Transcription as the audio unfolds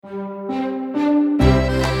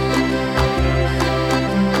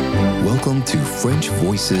Welcome to French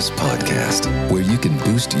Voices Podcast, where you can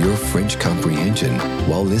boost your French comprehension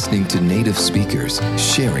while listening to native speakers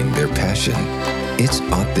sharing their passion. It's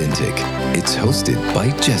authentic, it's hosted by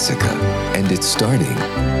Jessica, and it's starting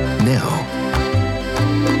now.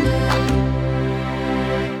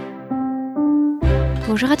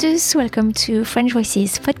 Bonjour à tous, welcome to French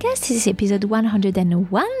Voices Podcast. This is episode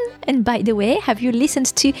 101. And by the way, have you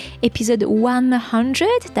listened to episode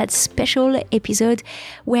 100, that special episode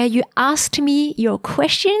where you asked me your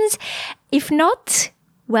questions? If not,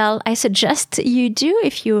 well, I suggest you do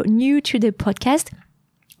if you're new to the podcast.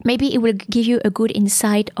 Maybe it will give you a good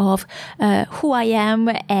insight of who I am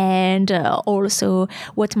and also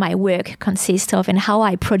what my work consists of and how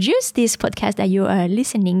I produce this podcast that you are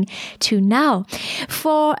listening to now.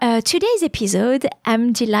 For today's episode,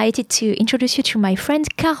 I'm delighted to introduce you to my friend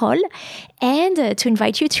Carole and to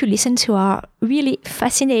invite you to listen to our really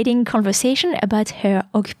fascinating conversation about her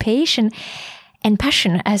occupation and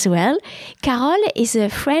passion as well. Carole is a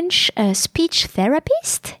French speech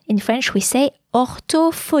therapist. In French, we say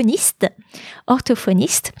orthophoniste.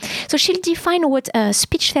 So she'll define what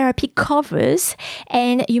speech therapy covers,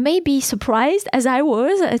 and you may be surprised, as I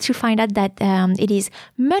was, to find out that it is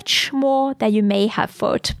much more than you may have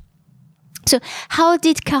thought. So how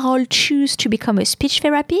did Carole choose to become a speech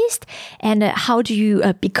therapist? And how do you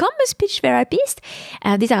become a speech therapist?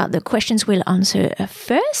 These are the questions we'll answer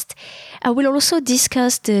first. We'll also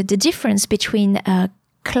discuss the difference between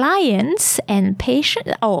clients and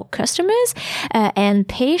patients, or customers and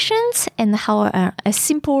patients, and how a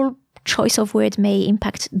simple choice of word may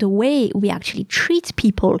impact the way we actually treat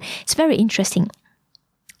people. It's very interesting.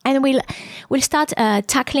 And we'll start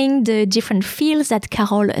tackling the different fields that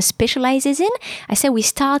Carole specializes in. I say we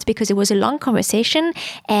start because it was a long conversation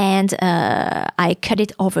and I cut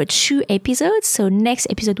it over 2 episodes. So next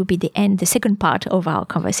episode will be the second part of our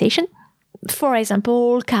conversation. For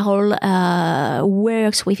example, Carole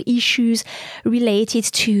works with issues related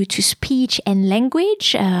to speech and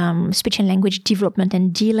language development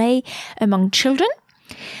and delay among children.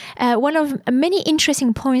 One of many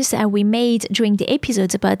interesting points that we made during the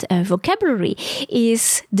episodes about vocabulary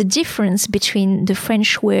is the difference between the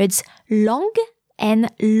French words langue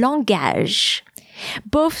and langage,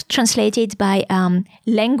 both translated by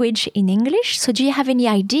language in English. So do you have any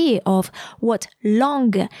idea of what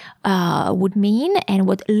langue would mean and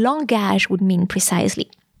what langage would mean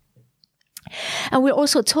precisely? And we'll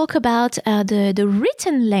also talk about the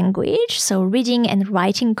written language, so reading and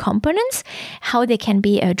writing components, how they can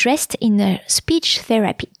be addressed in speech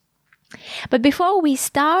therapy. But before we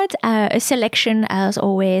start, a selection, as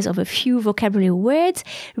always, of a few vocabulary words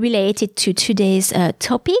related to today's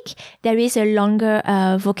topic. There is a longer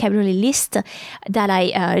vocabulary list that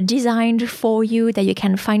I designed for you that you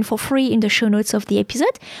can find for free in the show notes of the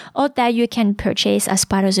episode, or that you can purchase as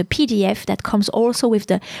part of the PDF that comes also with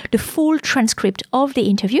the full transcript of the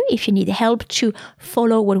interview if you need help to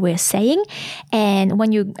follow what we're saying. And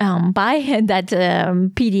when you buy that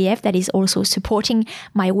PDF, that is also supporting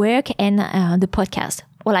my work and the podcast.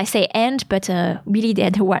 Well, I say and, but really they're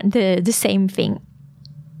the same thing.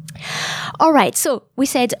 All right, so we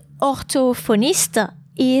said orthophoniste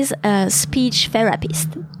is a speech therapist.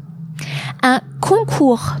 Un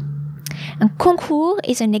concours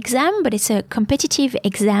is an exam, but it's a competitive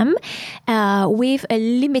exam with a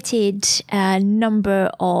limited number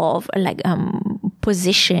of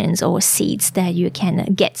positions or seats that you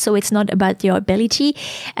can get. So it's not about your ability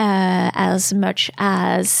as much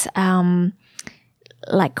as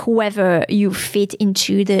whether you fit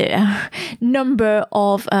into the number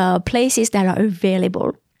of places that are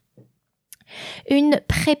available. Une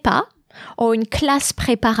prépa, or une classe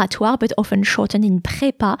préparatoire, but often shortened in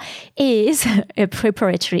prépa, is a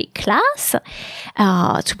preparatory class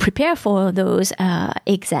to prepare for those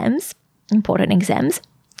exams, important exams.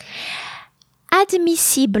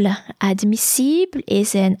 Admissible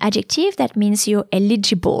is an adjective that means you're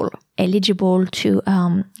eligible to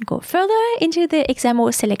go further into the exam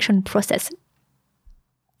or selection process.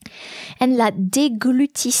 And la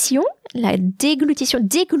déglutition,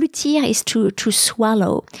 déglutir is to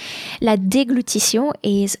swallow. La déglutition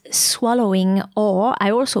is swallowing, or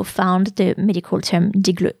I also found the medical term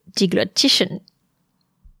deglutition.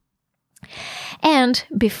 And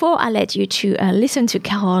before I let you to listen to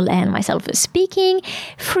Carole and myself speaking,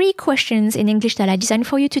 3 questions in English that I designed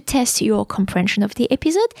for you to test your comprehension of the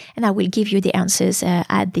episode, and I will give you the answers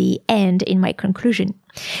at the end in my conclusion.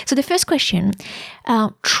 So the first question,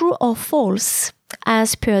 true or false,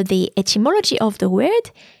 as per the etymology of the word,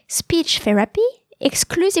 speech therapy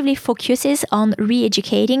exclusively focuses on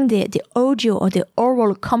re-educating the audio or the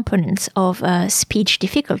oral components of speech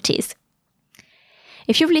difficulties.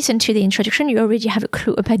 If you've listened to the introduction, you already have a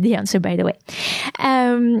clue about the answer, by the way.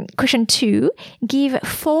 Question 2, give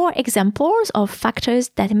 4 examples of factors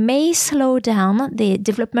that may slow down the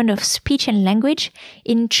development of speech and language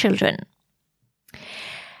in children.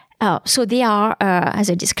 So they are, as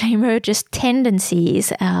a disclaimer, just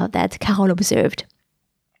tendencies that Carole observed.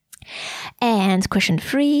 And question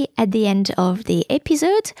 3, at the end of the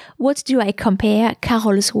episode, what do I compare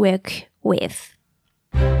Carole's work with?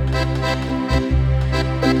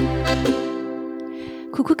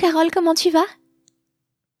 Coucou Carole, comment tu vas?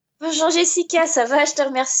 Bonjour Jessica, ça va, je te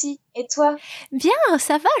remercie. Et toi? Bien,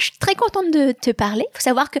 ça va, je suis très contente de te parler. Il faut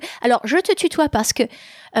savoir que, alors je te tutoie parce que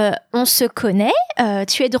on se connaît,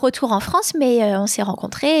 tu es de retour en France, mais on s'est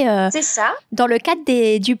rencontrés c'est ça. Dans le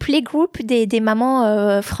cadre du playgroup des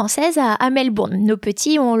mamans françaises à Melbourne. Nos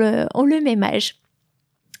petits ont le même âge.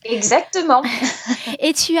 Exactement.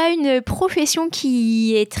 Et tu as une profession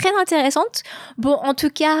qui est très intéressante. Bon, en tout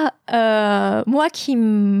cas, moi qui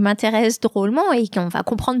m'intéresse drôlement et qu'on va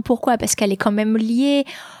comprendre pourquoi, parce qu'elle est quand même liée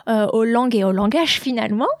aux langues et au langage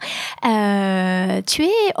finalement. Tu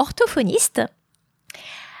es orthophoniste.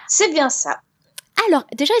 C'est bien ça. Alors,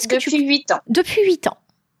 déjà, Depuis 8 ans. Depuis 8 ans.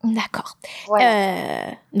 D'accord.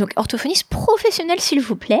 Ouais. Donc, orthophoniste professionnel, s'il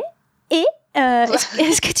vous plaît. Et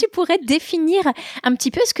est-ce que tu pourrais définir un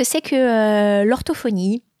petit peu ce que c'est que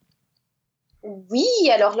l'orthophonie? Oui,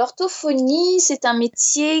 alors l'orthophonie, c'est un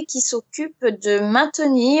métier qui s'occupe de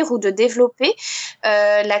maintenir ou de développer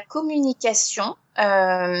la communication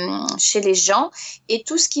chez les gens et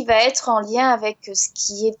tout ce qui va être en lien avec ce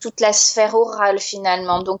qui est toute la sphère orale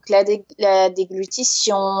finalement, donc la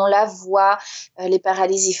déglutition, la voix, les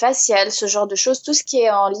paralysies faciales, ce genre de choses, tout ce qui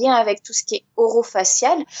est en lien avec tout ce qui est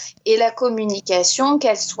orofacial et la communication,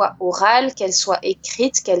 qu'elle soit orale, qu'elle soit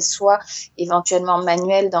écrite, qu'elle soit éventuellement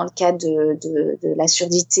manuelle dans le cas de la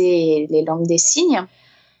surdité et les langues des signes.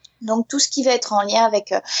 Donc, tout ce qui va être en lien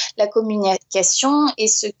avec la communication et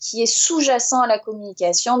ce qui est sous-jacent à la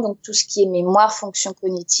communication, donc tout ce qui est mémoire, fonction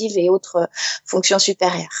cognitive et autres fonctions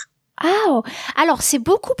supérieures. Ah, alors c'est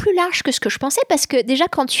beaucoup plus large que ce que je pensais parce que déjà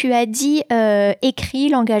quand tu as dit écrit,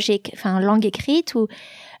 langue écrite ou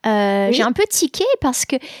oui. J'ai un peu tiqué parce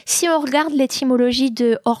que si on regarde l'étymologie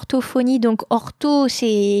de orthophonie, donc ortho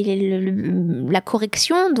c'est la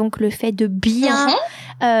correction, donc le fait de bien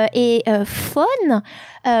et phone,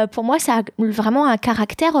 pour moi ça a vraiment un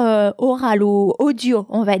caractère oral ou audio,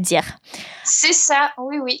 on va dire. C'est ça,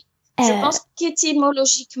 oui. Je pense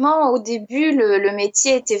qu'étymologiquement, au début, le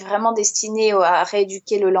métier était vraiment destiné à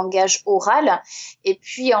rééduquer le langage oral. Et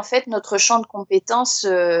puis, en fait, notre champ de compétences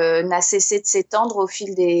n'a cessé de s'étendre au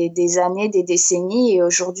fil des années, des décennies. Et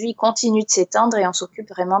aujourd'hui, il continue de s'étendre et on s'occupe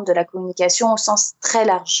vraiment de la communication au sens très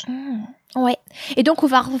large. Ouais. Et donc on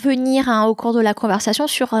va revenir au cours de la conversation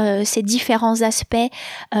sur ces différents aspects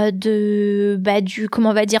de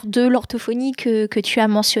l'orthophonie que tu as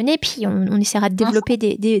mentionné, puis on essaiera de développer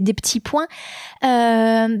des petits points.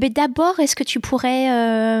 Mais d'abord, est-ce que tu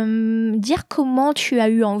pourrais dire comment tu as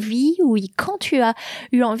eu envie quand tu as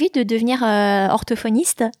eu envie de devenir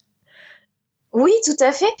orthophoniste? Oui, tout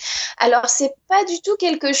à fait. Alors, c'est pas du tout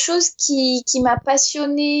quelque chose qui m'a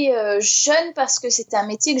passionnée jeune parce que c'était un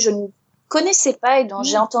métier que je ne connaissais pas et dont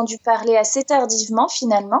j'ai entendu parler assez tardivement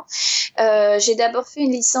finalement. J'ai d'abord fait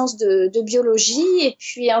une licence de biologie et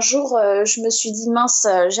puis un jour je me suis dit mince,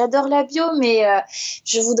 j'adore la bio mais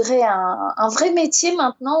je voudrais un vrai métier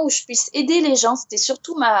maintenant où je puisse aider les gens. C'était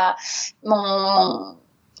surtout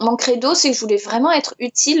mon credo, c'est que je voulais vraiment être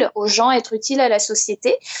utile aux gens, être utile à la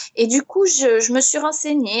société. Et du coup, je me suis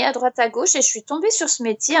renseignée à droite à gauche et je suis tombée sur ce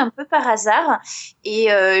métier un peu par hasard. Et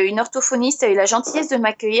une orthophoniste a eu la gentillesse de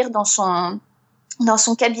m'accueillir dans son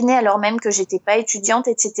cabinet alors même que j'étais pas étudiante,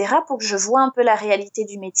 etc., pour que je vois un peu la réalité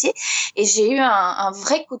du métier. Et j'ai eu un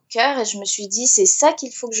vrai coup de cœur et je me suis dit, c'est ça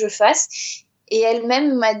qu'il faut que je fasse. Et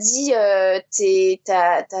elle-même m'a dit,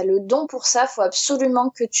 t'as le don pour ça, faut absolument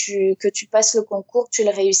que tu passes le concours, que tu le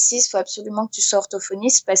réussisses, faut absolument que tu sois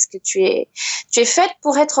orthophoniste parce que tu es faite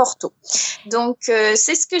pour être ortho. Donc,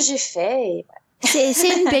 c'est ce que j'ai fait et voilà.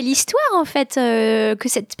 C'est une belle histoire en fait que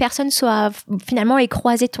cette personne soit finalement ait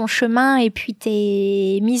croisé ton chemin et puis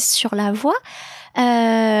t'es mise sur la voie.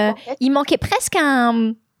 Il manquait presque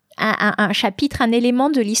un chapitre, un élément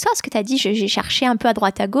de l'histoire, parce que tu as dit j'ai cherché un peu à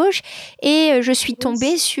droite à gauche et je suis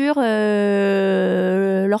tombée sur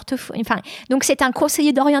l'orthophonie. Enfin, donc c'est un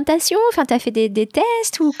conseiller d'orientation, enfin tu as fait des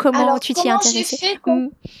tests ou comment tu t'y es intéressée?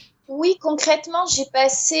 Oui, concrètement, j'ai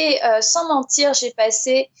passé, sans mentir, j'ai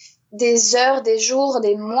passé des heures, des jours,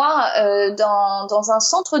 des mois dans un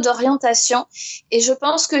centre d'orientation et je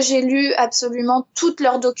pense que j'ai lu absolument toute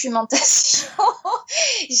leur documentation.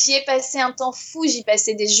 J'y ai passé un temps fou, j'y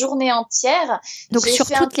passais des journées entières. Donc sur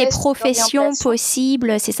toutes les professions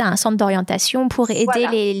possibles, c'est ça, un centre d'orientation pour aider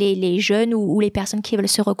les jeunes ou les personnes qui veulent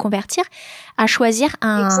se reconvertir à choisir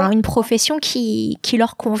une profession qui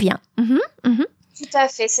leur convient. Tout à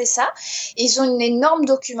fait, c'est ça. Ils ont une énorme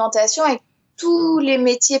documentation avec tous les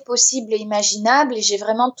métiers possibles et imaginables et j'ai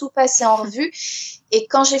vraiment tout passé en revue. Et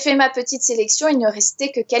quand j'ai fait ma petite sélection, il ne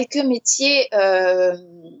restait que quelques métiers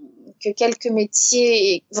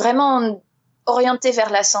vraiment orientés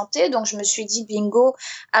vers la santé. Donc, je me suis dit, bingo,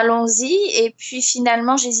 allons-y. Et puis,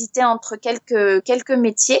 finalement, j'hésitais entre quelques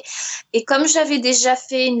métiers. Et comme j'avais déjà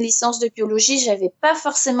fait une licence de biologie, j'avais pas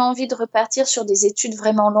forcément envie de repartir sur des études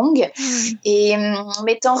vraiment longues. Et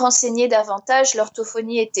m'étant renseignée davantage,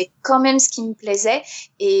 l'orthophonie était quand même ce qui me plaisait.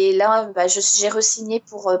 Et là, j'ai re-signé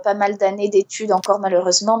pour pas mal d'années d'études encore,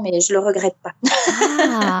 malheureusement, mais je le regrette pas.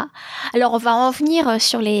 Alors, on va en venir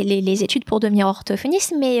sur les études pour devenir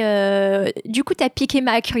orthophoniste, mais du coup, tu as piqué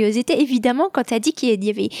ma curiosité, évidemment, quand tu as dit qu'il y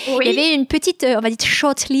avait une petite, on va dire,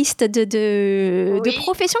 short list de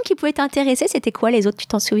professions qui pouvaient t'intéresser. C'était quoi les autres, tu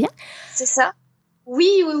t'en souviens? C'est ça. Oui,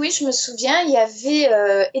 je me souviens. Il y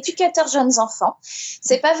avait éducateur jeunes enfants.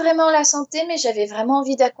 C'est pas vraiment la santé, mais j'avais vraiment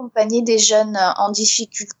envie d'accompagner des jeunes en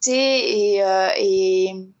difficulté et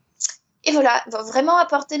voilà, vraiment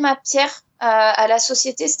apporter ma pierre à la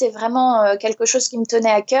société. C'était vraiment quelque chose qui me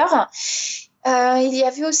tenait à cœur. Il y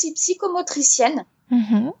avait aussi psychomotricienne,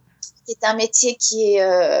 qui est un métier qui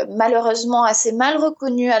est malheureusement assez mal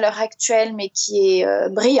reconnu à l'heure actuelle, mais qui est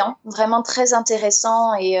brillant, vraiment très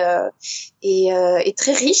intéressant et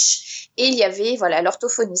très riche. Et il y avait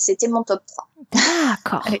l'orthophonie, c'était mon top 3.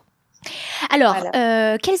 D'accord. Alors,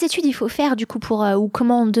 quelles études il faut faire du coup ou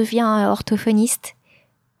comment on devient orthophoniste?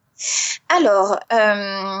 Alors,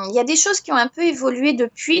 il y a des choses qui ont un peu évolué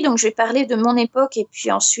depuis, donc je vais parler de mon époque et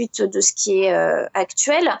puis ensuite de ce qui est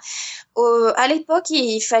actuel. À l'époque,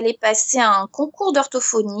 il fallait passer un concours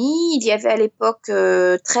d'orthophonie. Il y avait à l'époque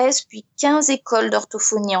 13 puis 15 écoles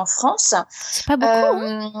d'orthophonie en France. C'est pas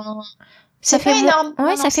beaucoup. Ça fait énorme.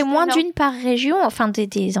 Ouais, ça fait moins d'une par région, enfin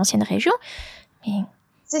des anciennes régions. Mais...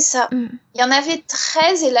 C'est ça. Il y en avait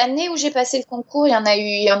 13 et l'année où j'ai passé le concours, il y en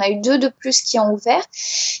a eu 2 de plus qui ont ouvert.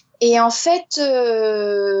 Et en fait,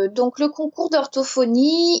 donc le concours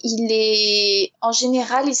d'orthophonie, en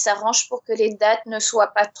général, il s'arrange pour que les dates ne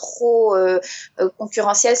soient pas trop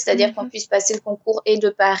concurrentielles, c'est-à-dire qu'on puisse passer le concours et de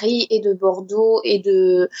Paris et de Bordeaux et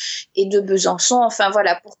de Besançon, enfin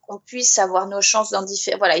voilà, pour qu'on puisse avoir nos chances dans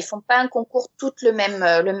différents. Voilà, ils font pas un concours tout le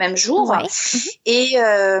même jour. Ouais. Et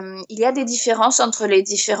il y a des différences entre les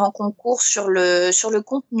différents concours sur le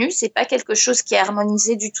contenu. C'est pas quelque chose qui est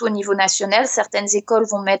harmonisé du tout au niveau national. Certaines écoles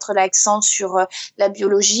vont mettre l'accent sur la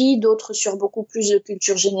biologie, d'autres sur beaucoup plus de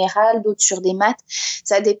culture générale, d'autres sur des maths.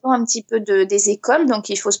 Ça dépend un petit peu des écoles, donc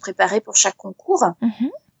il faut se préparer pour chaque concours.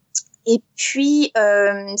 Et puis,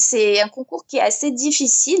 c'est un concours qui est assez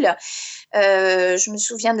difficile. Je me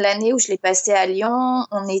souviens de l'année où je l'ai passé à Lyon.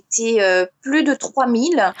 On était plus de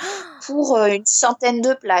 3000 pour une centaine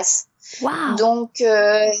de places. Wow. Donc,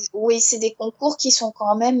 oui, c'est des concours qui sont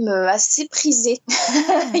quand même assez prisés.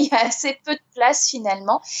 Il y a assez peu de place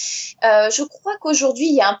finalement. Je crois qu'aujourd'hui,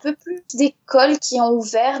 il y a un peu plus d'écoles qui ont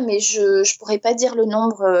ouvert, mais je pourrais pas dire le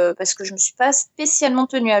nombre parce que je me suis pas spécialement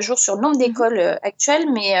tenue à jour sur le nombre d'écoles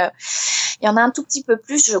actuelles, mais il y en a un tout petit peu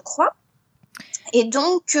plus, je crois. Et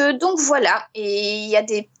donc voilà. Et il y a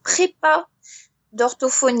des prépas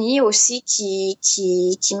d'orthophonie aussi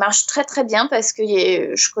qui marche très très bien parce que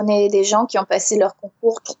je connais des gens qui ont passé leur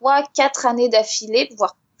concours 3-4 années d'affilée,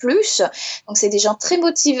 voire plus. Donc c'est des gens très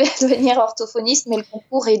motivés à devenir orthophoniste, mais le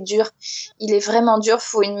concours est dur. Il est vraiment dur.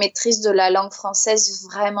 Faut une maîtrise de la langue française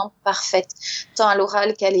vraiment parfaite, tant à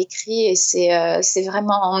l'oral qu'à l'écrit. Et c'est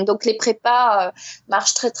vraiment. Donc les prépas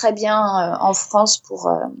marchent très très bien en France pour.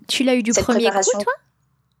 Tu l'as eu du premier coup, toi?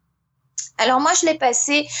 Alors moi, je l'ai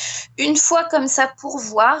passé une fois comme ça pour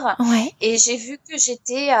voir, ouais. Et j'ai vu que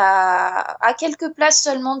j'étais à quelques places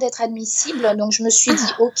seulement d'être admissible. Donc je me suis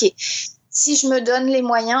dit, ok, si je me donne les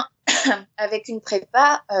moyens avec une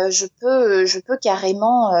prépa, je peux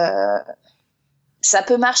carrément, ça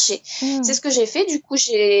peut marcher. C'est ce que j'ai fait. Du coup,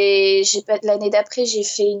 l'année d'après, j'ai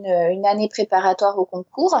fait une année préparatoire au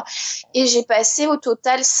concours et j'ai passé au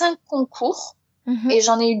total 5 concours et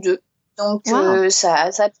j'en ai eu 2. Donc ça a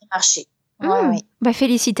bien marché. Oui. Bah,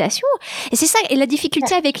 félicitations. Et c'est ça, et la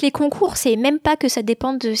difficulté avec les concours, c'est même pas que ça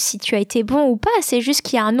dépend de si tu as été bon ou pas, c'est juste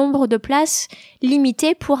qu'il y a un nombre de places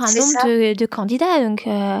limité pour un nombre de candidats. Donc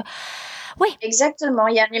Oui. Exactement.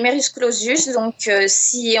 Il y a un numerus clausus. Donc,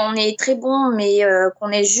 si on est très bon, mais qu'on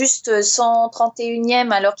est juste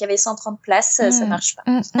 131e alors qu'il y avait 130 places, ça marche pas.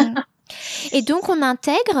 Et donc, on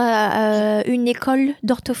intègre une école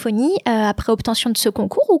d'orthophonie après obtention de ce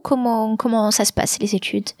concours ou comment ça se passe, les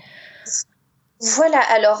études? Voilà,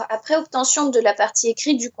 alors après obtention de la partie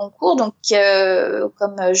écrite du concours, donc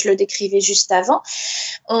comme je le décrivais juste avant,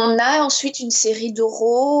 on a ensuite une série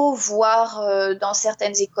d'oraux, voire dans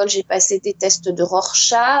certaines écoles, j'ai passé des tests de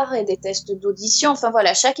Rorschach et des tests d'audition. Enfin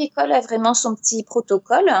voilà, chaque école a vraiment son petit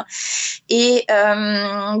protocole et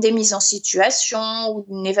des mises en situation ou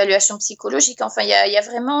une évaluation psychologique. Enfin, il y a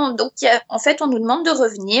vraiment... Donc, en fait, on nous demande de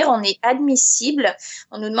revenir, on est admissible,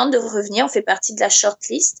 on nous demande de revenir, on fait partie de la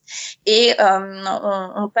shortlist et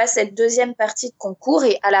on passe cette deuxième partie de concours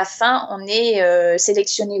et à la fin, on est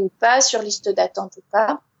sélectionné ou pas, sur liste d'attente ou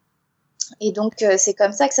pas. Et donc, c'est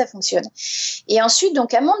comme ça que ça fonctionne. Et ensuite,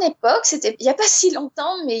 donc, à mon époque, c'était il n'y a pas si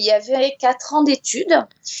longtemps, mais il y avait 4 ans d'études.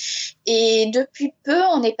 Et depuis peu,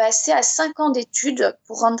 on est passé à 5 ans d'études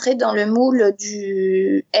pour rentrer dans le moule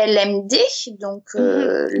du LMD. Donc,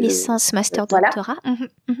 licence, master, doctorat. Voilà.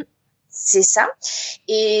 C'est ça.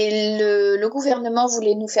 Et le gouvernement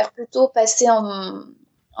voulait nous faire plutôt passer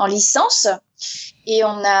en licence. Et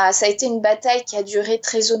ça a été une bataille qui a duré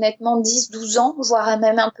très honnêtement 10-12 ans, voire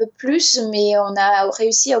même un peu plus, mais on a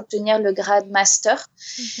réussi à obtenir le grade master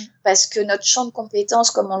parce que notre champ de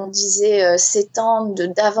compétences, comme on le disait, s'étend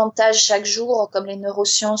davantage chaque jour, comme les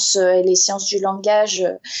neurosciences et les sciences du langage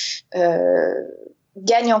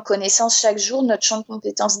gagnent en connaissances chaque jour. Notre champ de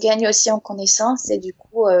compétences gagne aussi en connaissances et du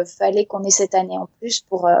coup, fallait qu'on ait cette année en plus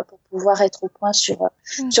pour pouvoir être au point sur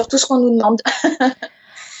tout ce qu'on nous demande.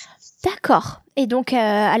 D'accord. Et donc,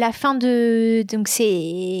 à la fin de... Donc,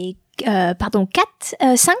 c'est... 5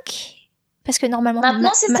 parce que normalement... Maintenant,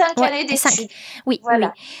 c'est 5 années d'études. 5. Oui,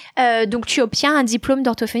 voilà. Oui. Donc, tu obtiens un diplôme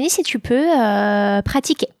d'orthophoniste et tu peux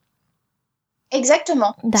pratiquer.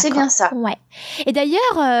 Exactement. D'accord. C'est bien ça. Ouais. Et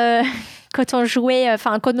d'ailleurs... quand on jouait,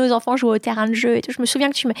 quand nos enfants jouaient au terrain de jeu et tout, je me souviens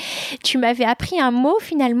que tu m'avais appris un mot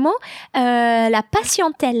finalement, la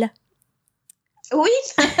patientèle. Oui.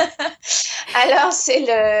 Alors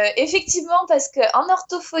effectivement, parce que en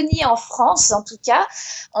orthophonie en France, en tout cas,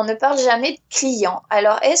 on ne parle jamais de client.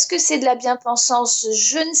 Alors, est-ce que c'est de la bien-pensance?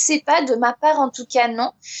 Je ne sais pas. De ma part, en tout cas,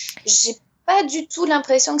 non. J'ai pas du tout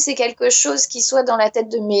l'impression que c'est quelque chose qui soit dans la tête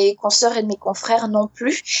de mes consoeurs et de mes confrères non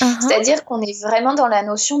plus. C'est-à-dire qu'on est vraiment dans la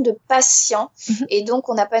notion de patient et donc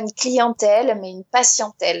on n'a pas une clientèle mais une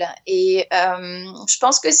patientèle. Et je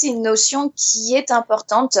pense que c'est une notion qui est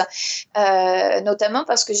importante, notamment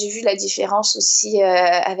parce que j'ai vu la différence aussi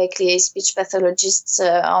avec les speech pathologists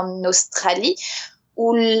en Australie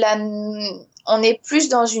où on est plus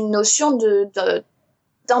dans une notion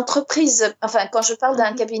d'entreprise, enfin quand je parle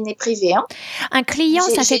d'un cabinet privé. Un client,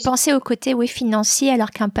 ça fait penser au côté financier,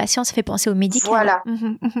 alors qu'un patient, ça fait penser au médical. Voilà,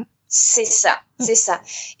 c'est ça, c'est ça.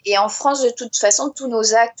 Et en France, de toute façon, tous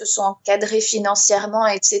nos actes sont encadrés financièrement,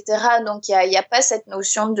 etc. Donc il y a pas cette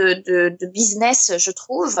notion de business, je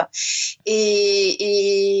trouve.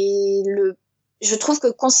 Je trouve que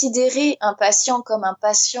considérer un patient comme un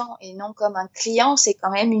patient et non comme un client, c'est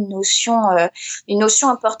quand même une notion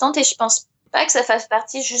importante. Et je pense pas que ça fasse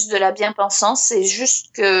partie juste de la bien-pensance, c'est juste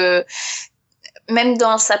que même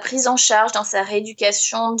dans sa prise en charge, dans sa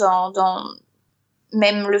rééducation, dans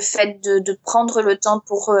même le fait de prendre le temps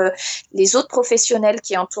pour les autres professionnels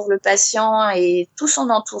qui entourent le patient et tout son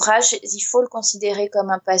entourage, il faut le considérer comme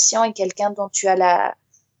un patient et quelqu'un dont tu as la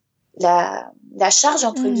charge,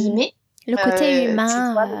 entre guillemets. Le côté humain. Tu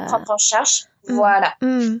dois le prendre en charge. Voilà.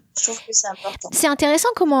 Je trouve que c'est important. C'est intéressant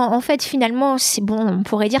comment, en fait, finalement, on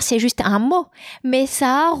pourrait dire c'est juste un mot, mais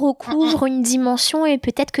ça recouvre une dimension et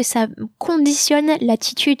peut-être que ça conditionne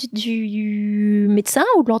l'attitude du médecin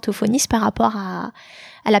ou de l'orthophoniste par rapport à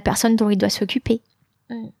la personne dont il doit s'occuper.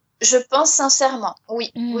 Je pense sincèrement.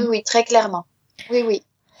 Oui, oui, très clairement. Oui.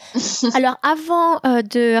 Alors, avant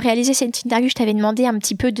de réaliser cette interview, je t'avais demandé un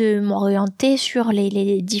petit peu de m'orienter sur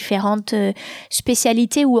les différentes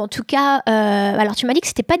spécialités, ou en tout cas, alors tu m'as dit que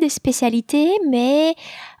c'était pas des spécialités, mais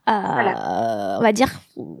on va dire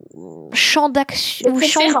champ d'action,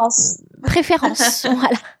 préférence,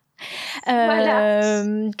 voilà.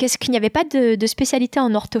 Qu'est-ce qu'il n'y avait pas de spécialité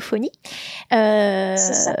en orthophonie.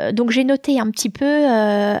 Donc j'ai noté un petit peu.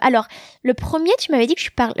 Alors, le premier, tu m'avais dit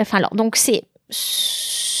que donc c'est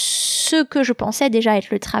ce que je pensais déjà être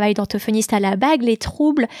le travail d'orthophoniste à la bague, les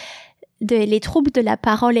troubles de la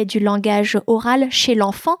parole et du langage oral chez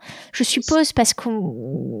l'enfant, je suppose, parce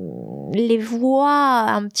qu'on les voit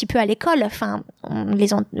un petit peu à l'école. Enfin,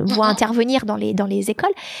 voit intervenir dans les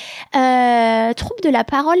écoles. Trouble de la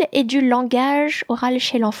parole et du langage oral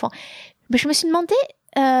chez l'enfant. Je me suis demandé,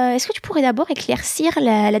 est-ce que tu pourrais d'abord éclaircir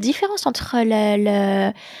la différence entre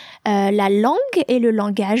la langue et le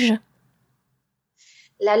langage?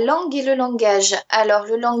 La langue et le langage. Alors,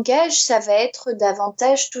 le langage, ça va être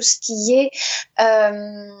davantage tout ce qui est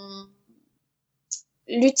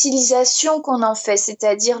l'utilisation qu'on en fait.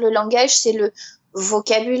 C'est-à-dire, le langage, c'est le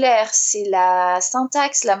vocabulaire, c'est la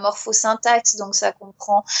syntaxe, la morphosyntaxe. Donc, ça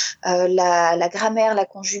comprend la grammaire, la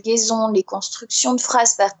conjugaison, les constructions de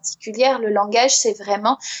phrases particulières. Le langage, c'est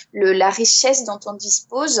vraiment la richesse dont on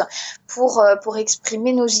dispose pour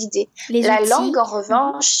exprimer nos idées. La langue, en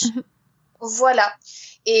revanche, voilà.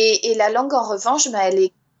 Et la langue, en revanche,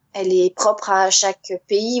 elle est propre à chaque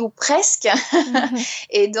pays ou presque.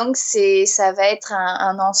 Et donc, ça va être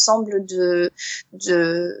un ensemble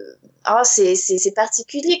c'est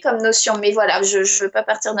particulier comme notion. Mais voilà, je veux pas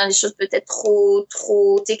partir dans des choses peut-être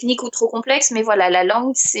trop techniques ou trop complexes. Mais voilà, la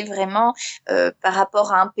langue, c'est vraiment par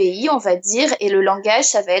rapport à un pays, on va dire. Et le langage,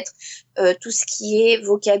 ça va être tout ce qui est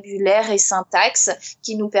vocabulaire et syntaxe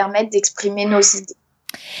qui nous permettent d'exprimer nos idées.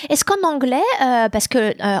 Est-ce qu'en anglais, parce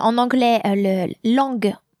que en anglais, le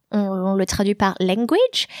langue, on le traduit par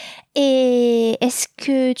language, et est-ce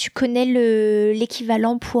que tu connais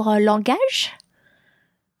l'équivalent pour langage?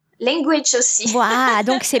 Language aussi. Voilà,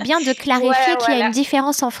 donc c'est bien de clarifier qu'il y a une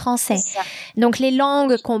différence en français. Donc les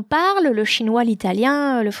langues qu'on parle, le chinois,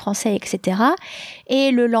 l'italien, le français, etc.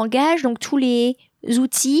 Et le langage, donc tous les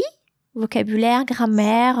outils, vocabulaire,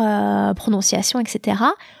 grammaire, prononciation, etc.,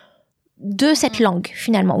 de cette langue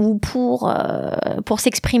finalement, ou pour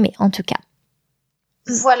s'exprimer en tout cas.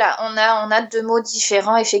 Voilà, on a deux mots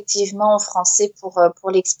différents effectivement en français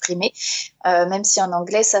pour l'exprimer, même si en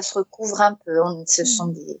anglais ça se recouvre un peu. Ce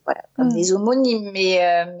sont des homonymes, mais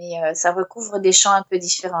ça recouvre des champs un peu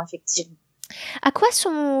différents effectivement. À quoi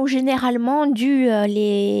sont généralement dus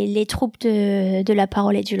les troubles de la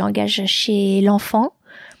parole et du langage chez l'enfant?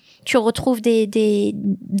 Tu retrouves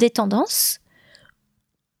des tendances?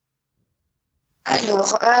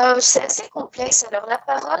 Alors, c'est assez complexe. Alors, la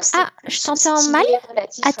parole, c'est... je t'entends mal.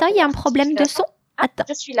 Attends, il y a un problème de son. Attends.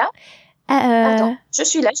 Je suis là. Attends, je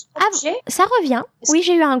suis là. Ça revient. Oui,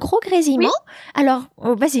 j'ai eu un gros grésillement. Oui. Alors,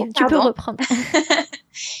 vas-y, tu peux reprendre.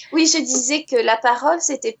 Oui, je disais que la parole,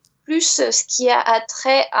 c'était plus ce qui a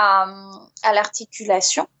trait à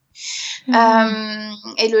l'articulation. Et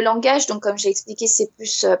le langage, donc comme j'ai expliqué, c'est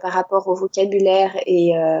plus par rapport au vocabulaire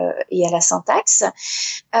et à la syntaxe.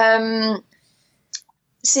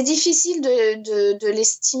 C'est difficile de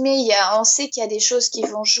l'estimer. On sait qu'il y a des choses qui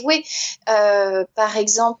vont jouer. Par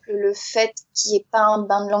exemple, le fait qu'il n'y ait pas un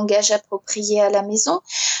bain de langage approprié à la maison,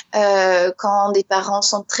 quand des parents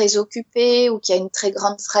sont très occupés ou qu'il y a une très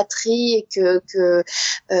grande fratrie et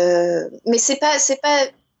mais c'est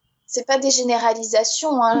pas des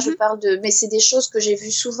généralisations, hein. Je parle mais c'est des choses que j'ai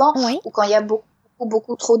vues souvent, ou quand il y a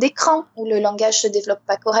beaucoup trop d'écrans, où le langage se développe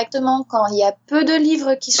pas correctement, quand il y a peu de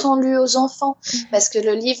livres qui sont lus aux enfants, parce que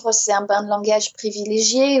le livre, c'est un bain de langage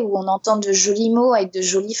privilégié, où on entend de jolis mots avec de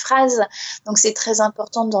jolies phrases. Donc, c'est très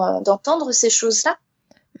important d'entendre ces choses-là.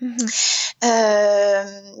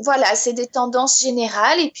 Voilà, c'est des tendances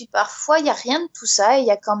générales, et puis parfois, il n'y a rien de tout ça, il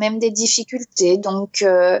y a quand même des difficultés. Donc,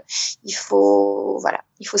 il faut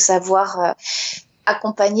savoir...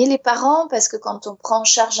 accompagner les parents, parce que quand on prend en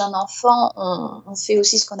charge un enfant, on fait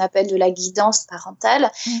aussi ce qu'on appelle de la guidance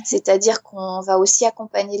parentale, c'est-à-dire qu'on va aussi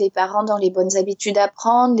accompagner les parents dans les bonnes habitudes à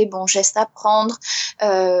prendre, les bons gestes à prendre,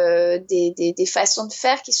 des façons de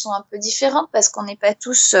faire qui sont un peu différentes, parce qu'on n'est pas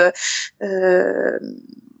tous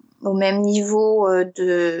au même niveau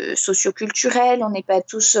de socioculturel, on n'est pas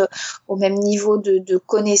tous au même niveau de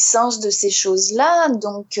connaissance de ces choses-là,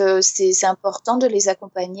 donc c'est important de les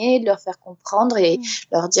accompagner, de leur faire comprendre et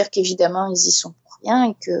leur dire qu'évidemment ils y sont pour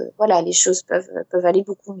rien et que voilà, les choses peuvent aller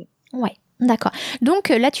beaucoup mieux. Ouais, d'accord. Donc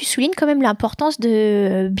là tu soulignes quand même l'importance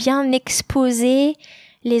de bien exposer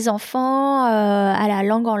les enfants à la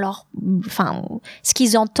langue ce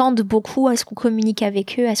qu'ils entendent beaucoup, à ce qu'on communique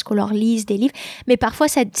avec eux, à ce qu'on leur lise des livres, mais parfois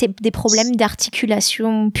c'est des problèmes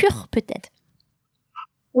d'articulation pure peut-être.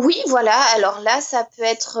 Oui, voilà. Alors là, ça peut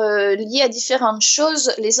être lié à différentes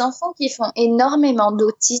choses. Les enfants qui font énormément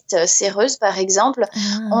d'otite séreuse, par exemple,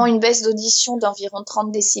 ont une baisse d'audition d'environ 30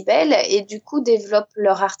 décibels et du coup développent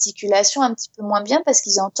leur articulation un petit peu moins bien parce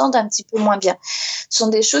qu'ils entendent un petit peu moins bien. Ce sont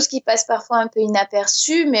des choses qui passent parfois un peu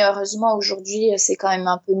inaperçues, mais heureusement aujourd'hui c'est quand même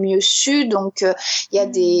un peu mieux su. Donc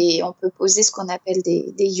on peut poser ce qu'on appelle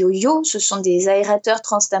des yo-yo. Ce sont des aérateurs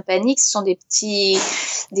transtympaniques. Ce sont des petits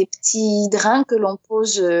drains que l'on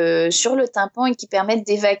pose sur le tympan et qui permettent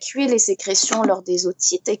d'évacuer les sécrétions lors des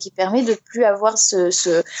otites et qui permet de plus avoir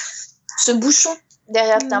ce bouchon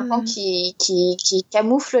derrière le tympan qui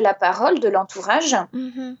camoufle la parole de l'entourage.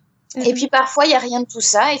 Et puis parfois, il n'y a rien de tout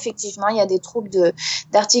ça. Effectivement, il y a des troubles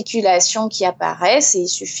d'articulation qui apparaissent et il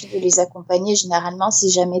suffit de les accompagner. Généralement, c'est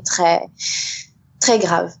jamais très, très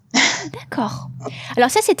grave. D'accord. Alors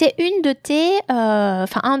ça, c'était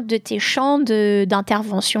un de tes champs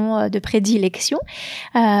d'intervention, de prédilection.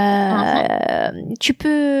 Tu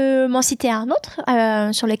peux m'en citer un autre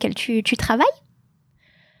sur lequel tu travailles ?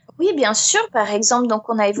 Oui, bien sûr. Par exemple, donc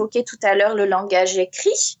on a évoqué tout à l'heure le langage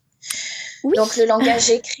écrit. Oui. Donc le langage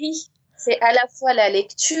écrit, c'est à la fois la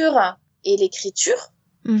lecture et l'écriture.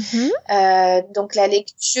 Donc la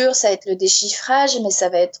lecture, ça va être le déchiffrage, mais ça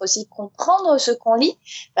va être aussi comprendre ce qu'on lit,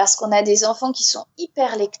 parce qu'on a des enfants qui sont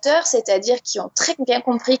hyper lecteurs, c'est-à-dire qui ont très bien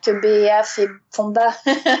compris que B et A font bas,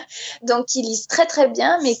 donc qui lisent très très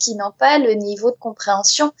bien, mais qui n'ont pas le niveau de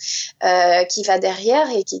compréhension qui va derrière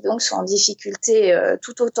et qui donc sont en difficulté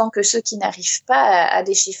tout autant que ceux qui n'arrivent pas à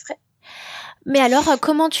déchiffrer. Mais alors,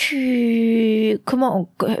 comment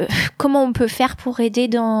on peut faire pour aider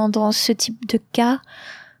dans ce type de cas ?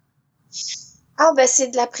 C'est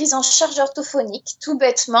de la prise en charge orthophonique, tout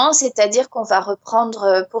bêtement, c'est-à-dire qu'on va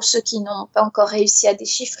reprendre, pour ceux qui n'ont pas encore réussi à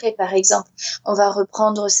déchiffrer, par exemple, on va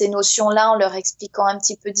reprendre ces notions-là en leur expliquant un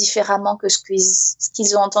petit peu différemment que ce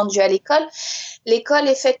qu'ils ont entendu à l'école. L'école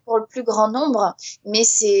est faite pour le plus grand nombre, mais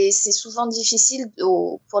c'est souvent difficile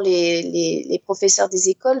pour les professeurs des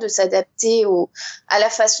écoles de s'adapter à la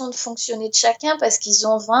façon de fonctionner de chacun, parce qu'ils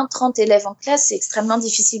ont 20, 30 élèves en classe, c'est extrêmement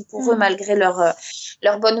difficile pour eux malgré leur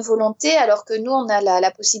bonne volonté, alors que nous, on a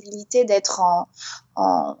la possibilité d'être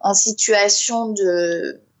en situation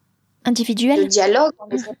individuelle, de dialogue. On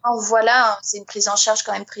est vraiment, c'est une prise en charge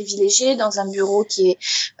quand même privilégiée dans un bureau qui est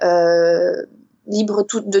libre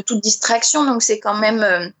de toute distraction, donc c'est quand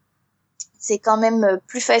même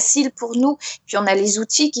plus facile pour nous. Puis on a les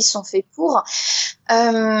outils qui sont faits pour.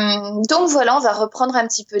 Donc voilà, on va reprendre un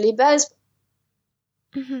petit peu les bases.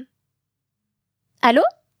 Allô ?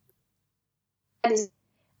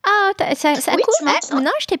 Ah, ça oui, coupe. Non,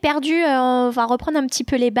 je t'ai perdu. On va reprendre un petit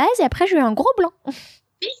peu les bases et après, j'ai eu un gros blanc.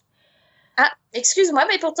 Ah, excuse-moi,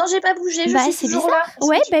 mais pourtant, j'ai pas bougé. Je suis toujours bizarre. là.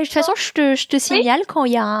 Ouais, de toute façon, je te signale quand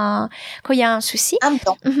il y a un souci. Un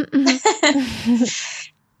temps.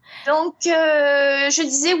 Donc, je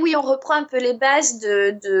disais, oui, on reprend un peu les bases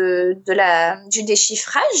du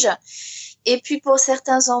déchiffrage. Et puis, pour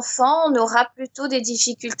certains enfants, on aura plutôt des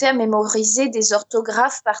difficultés à mémoriser des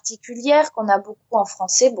orthographes particulières qu'on a beaucoup en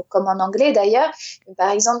français, comme en anglais d'ailleurs. Par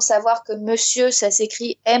exemple, savoir que monsieur, ça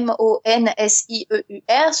s'écrit M-O-N-S-I-E-U-R.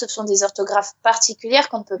 Ce sont des orthographes particulières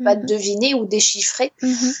qu'on ne peut pas deviner ou déchiffrer.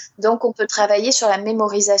 Donc, on peut travailler sur la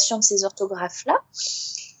mémorisation de ces orthographes-là.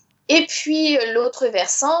 Et puis, l'autre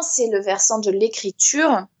versant, c'est le versant de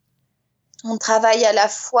l'écriture. On travaille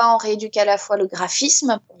on rééduque à la fois le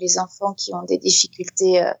graphisme pour les enfants qui ont des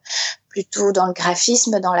difficultés plutôt dans le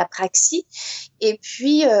graphisme, dans la praxie, et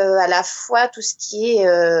puis à la fois tout ce qui est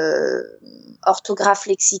orthographe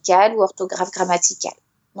lexicale ou orthographe grammaticale.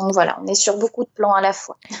 Donc voilà, on est sur beaucoup de plans à la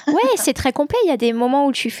fois. Ouais, c'est très complet. Il y a des moments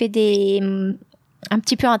où tu fais un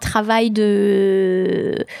petit peu un travail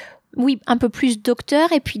de... Oui, un peu plus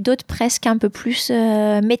docteur, et puis d'autres presque un peu plus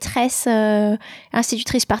maîtresse,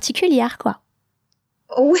 institutrice particulière, quoi.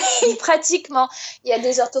 Oui, pratiquement. Il y a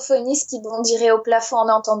des orthophonistes qui bondiraient au plafond en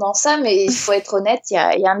entendant ça, mais il faut être honnête, il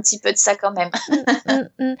y a un petit peu de ça quand même.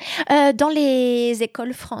 Dans les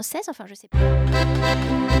écoles françaises, enfin, je sais pas...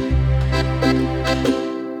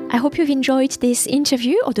 I hope you've enjoyed this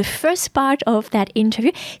interview, or the first part of that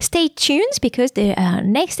interview. Stay tuned, because the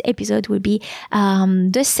next episode will be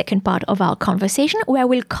the second part of our conversation, where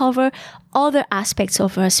we'll cover other aspects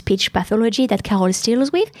of speech pathology that Carol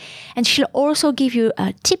deals with. And she'll also give you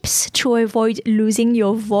tips to avoid losing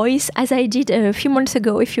your voice, as I did a few months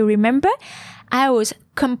ago, if you remember. I was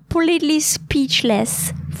completely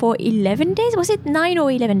speechless for 11 days. Was it 9 or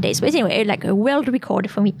 11 days? But anyway, like a world record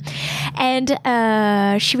for me. And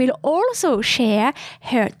she will also share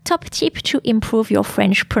her top tip to improve your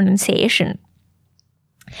French pronunciation.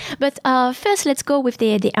 But first, let's go with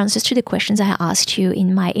the answers to the questions I asked you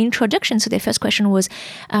in my introduction. So the first question was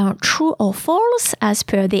true or false, as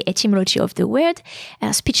per the etymology of the word.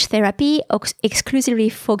 Speech therapy exclusively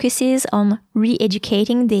focuses on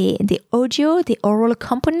re-educating the audio, the oral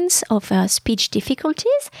components of speech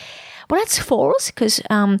difficulties. Well, that's false, because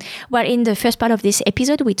in the first part of this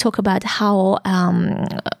episode, we talk about how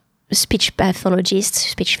speech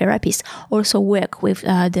pathologists, speech therapists also work with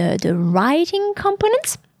the writing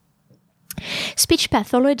components. Speech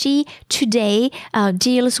pathology today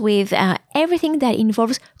deals with everything that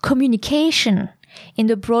involves communication in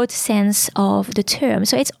the broad sense of the term.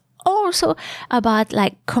 So it's also about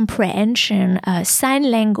like comprehension,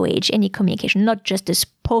 sign language, any communication, not just the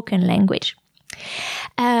spoken language.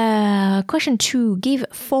 Question 2. Give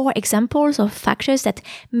 4 examples of factors that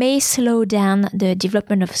may slow down the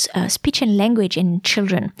development of speech and language in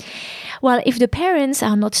children. Well, if the parents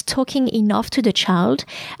are not talking enough to the child,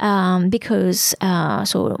 because,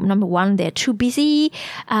 so number 1, they're too busy.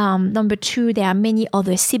 Number 2, there are many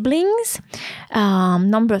other siblings.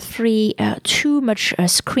 Number 3, too much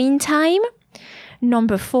screen time.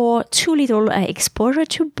 Number 4, too little exposure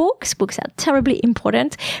to books. Books are terribly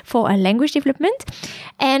important for language development.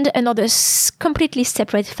 And another completely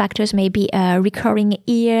separate factors may be recurring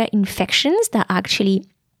ear infections that actually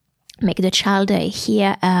make the child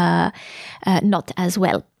hear not as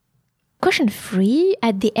well. Question 3,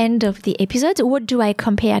 at the end of the episode, what do I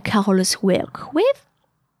compare Carol's work with?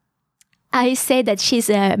 I say that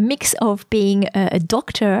she's a mix of being a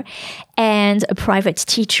doctor and a private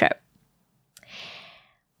teacher.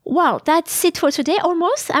 Well, that's it for today,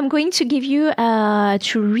 almost. I'm going to give you, to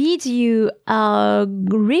read you a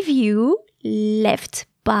review left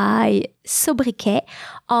by Sobriquet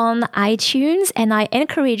on iTunes. And I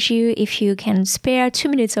encourage you, if you can spare 2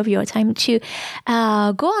 minutes of your time, to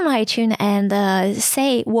go on iTunes and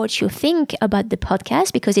say what you think about the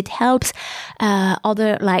podcast, because it helps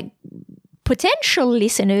other potential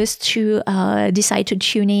listeners to decide to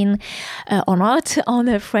tune in or not on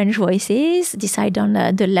the French Voices, decide on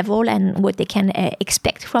the level and what they can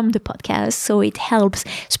expect from the podcast. So it helps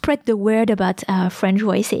spread the word about French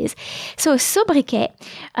Voices. So Sobriquet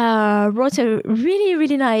wrote a really,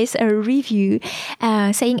 really nice review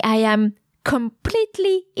saying, I am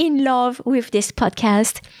completely in love with this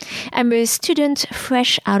podcast. I'm a student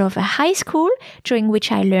fresh out of a high school, during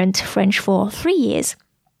which I learned French for 3 years.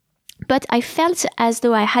 But I felt as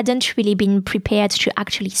though I hadn't really been prepared to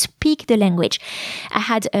actually speak the language. I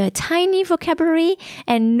had a tiny vocabulary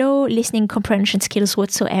and no listening comprehension skills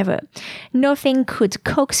whatsoever. Nothing could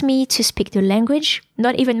coax me to speak the language,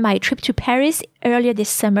 not even my trip to Paris earlier this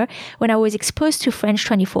summer when I was exposed to French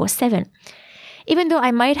 24/7. Even though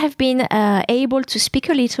I might have been able to speak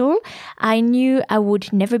a little, I knew I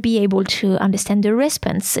would never be able to understand the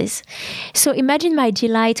responses. So imagine my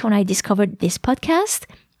delight when I discovered this podcast.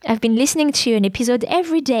 I've been listening to an episode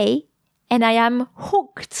every day and I am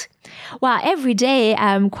hooked. Well, every day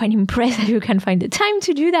I'm quite impressed that you can find the time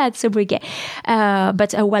to do that, Sobriquet.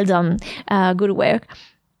 But well done. Good work.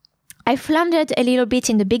 I floundered a little bit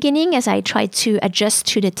in the beginning as I tried to adjust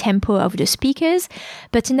to the tempo of the speakers.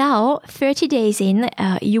 But now, 30 days in,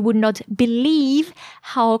 you would not believe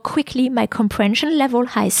how quickly my comprehension level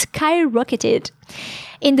has skyrocketed.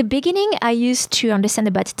 In the beginning, I used to understand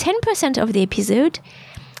about 10% of the episode.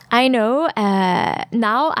 I know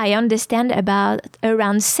now I understand about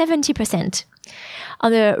around 70%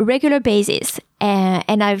 on a regular basis,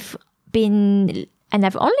 and I've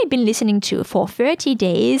only been listening to for 30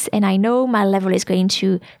 days, and I know my level is going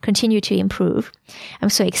to continue to improve. I'm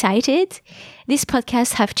so excited. These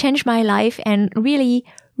podcasts have changed my life and really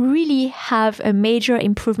have a major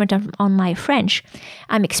improvement on my French.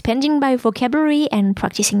 I'm expanding my vocabulary and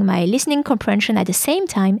practicing my listening comprehension at the same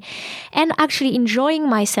time, and actually enjoying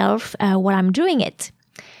myself while I'm doing it.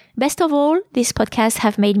 Best of all, these podcasts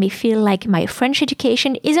have made me feel like my French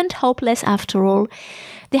education isn't hopeless after all.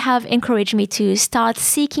 They have encouraged me to start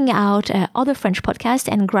seeking out other French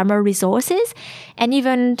podcasts and grammar resources, and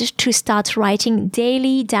even to start writing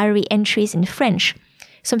daily diary entries in French.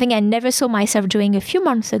 Something I never saw myself doing a few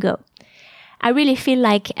months ago. I really feel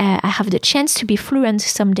like I have the chance to be fluent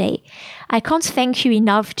someday. I can't thank you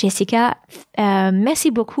enough, Jessica.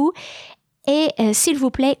 Merci beaucoup. Et s'il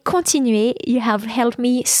vous plaît, continuez. You have helped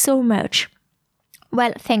me so much.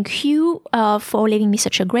 Well, thank you for leaving me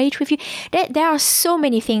such a great review. There are so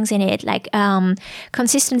many things in it, like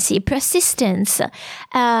consistency, persistence,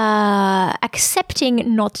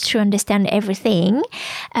 accepting not to understand everything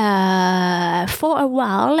for a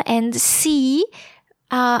while, and see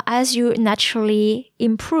as you naturally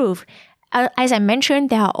improve. As I mentioned,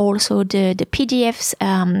 there are also the PDFs,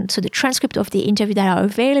 so the transcript of the interview that are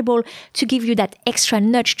available to give you that extra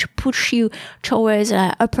nudge to push you towards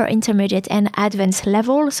upper intermediate and advanced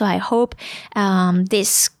level. So I hope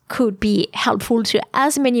this could be helpful to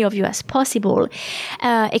as many of you as possible.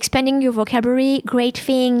 Expanding your vocabulary, great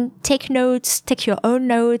thing. Take notes, take your own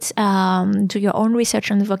notes, do your own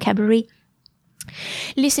research on the vocabulary.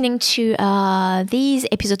 Listening to these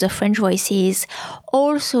episodes of French Voices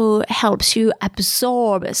also helps you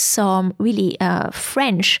absorb some really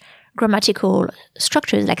French grammatical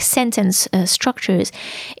structures, like sentence structures,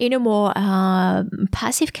 in a more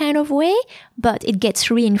passive kind of way, but it gets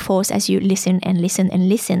reinforced as you listen and listen and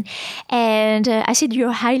listen. And I said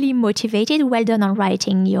you're highly motivated. Well done on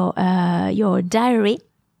writing your diary.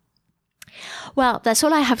 Well, that's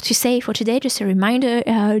all I have to say for today. Just a reminder,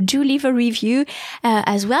 do leave a review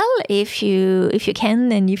as well if you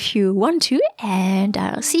can and if you want to. And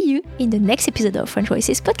I'll see you in the next episode of French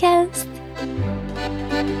Voices Podcast.